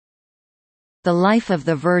The Life of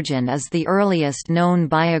the Virgin is the earliest known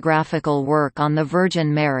biographical work on the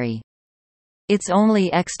Virgin Mary. Its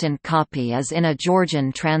only extant copy is in a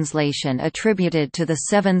Georgian translation attributed to the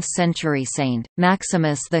 7th-century saint,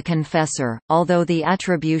 Maximus the Confessor, although the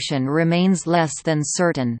attribution remains less than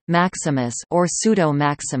certain. Maximus or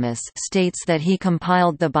Pseudo-Maximus states that he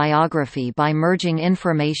compiled the biography by merging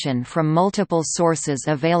information from multiple sources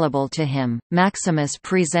available to him. Maximus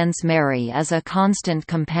presents Mary as a constant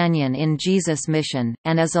companion in Jesus' mission,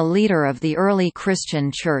 and as a leader of the early Christian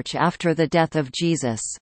Church after the death of Jesus.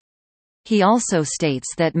 He also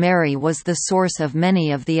states that Mary was the source of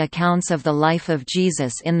many of the accounts of the life of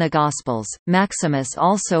Jesus in the Gospels. Maximus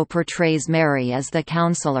also portrays Mary as the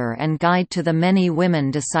counselor and guide to the many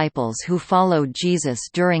women disciples who followed Jesus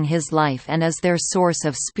during his life and as their source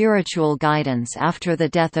of spiritual guidance after the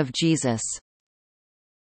death of Jesus.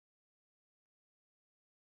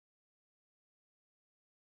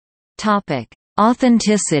 Topic: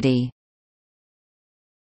 Authenticity.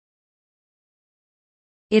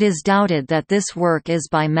 It is doubted that this work is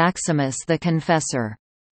by Maximus the Confessor.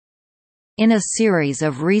 In a series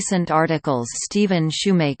of recent articles, Stephen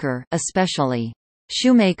Shoemaker, especially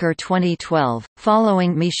Shoemaker 2012,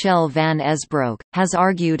 following Michel van Esbroek, has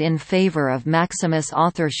argued in favor of Maximus'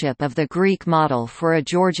 authorship of the Greek model for a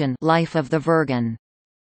Georgian Life of the Virgin.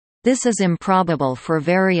 This is improbable for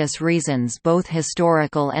various reasons, both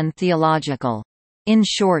historical and theological. In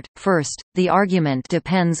short, first, the argument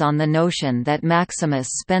depends on the notion that Maximus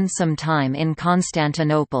spent some time in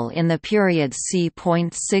Constantinople in the period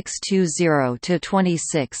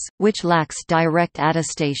c.620–26, which lacks direct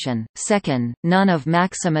attestation. Second, none of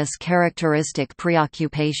Maximus' characteristic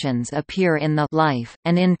preoccupations appear in the Life,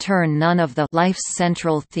 and in turn none of the Life's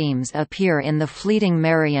central themes appear in the fleeting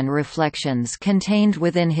Marian reflections contained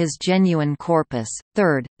within his genuine corpus.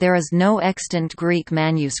 Third, there is no extant Greek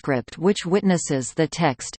manuscript which witnesses the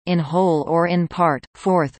text, in whole or in part.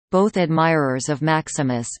 Fourth, both admirers of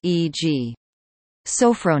Maximus, e.g.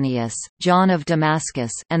 Sophronius, John of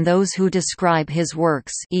Damascus, and those who describe his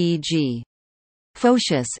works, e.g.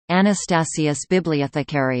 Photius, Anastasius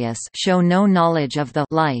Bibliothecarius, show no knowledge of the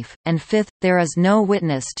Life, and fifth, there is no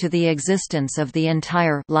witness to the existence of the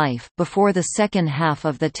entire Life before the second half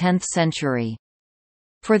of the 10th century.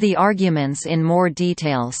 For the arguments in more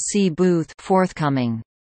detail, see Booth forthcoming.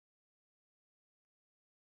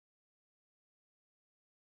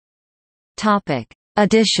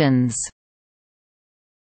 Editions.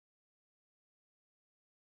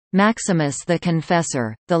 Maximus the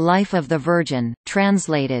Confessor, The Life of the Virgin,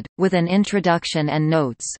 translated, with an introduction and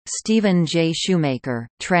notes, Stephen J. Shoemaker,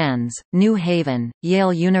 trans. New Haven,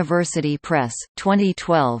 Yale University Press,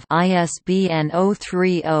 2012, ISBN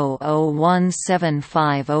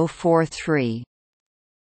 0300175043.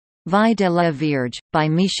 Vie de la Vierge, by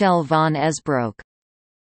Michel van Esbroek.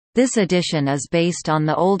 This edition is based on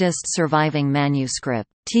the oldest surviving manuscript,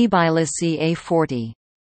 Tbilisi A40.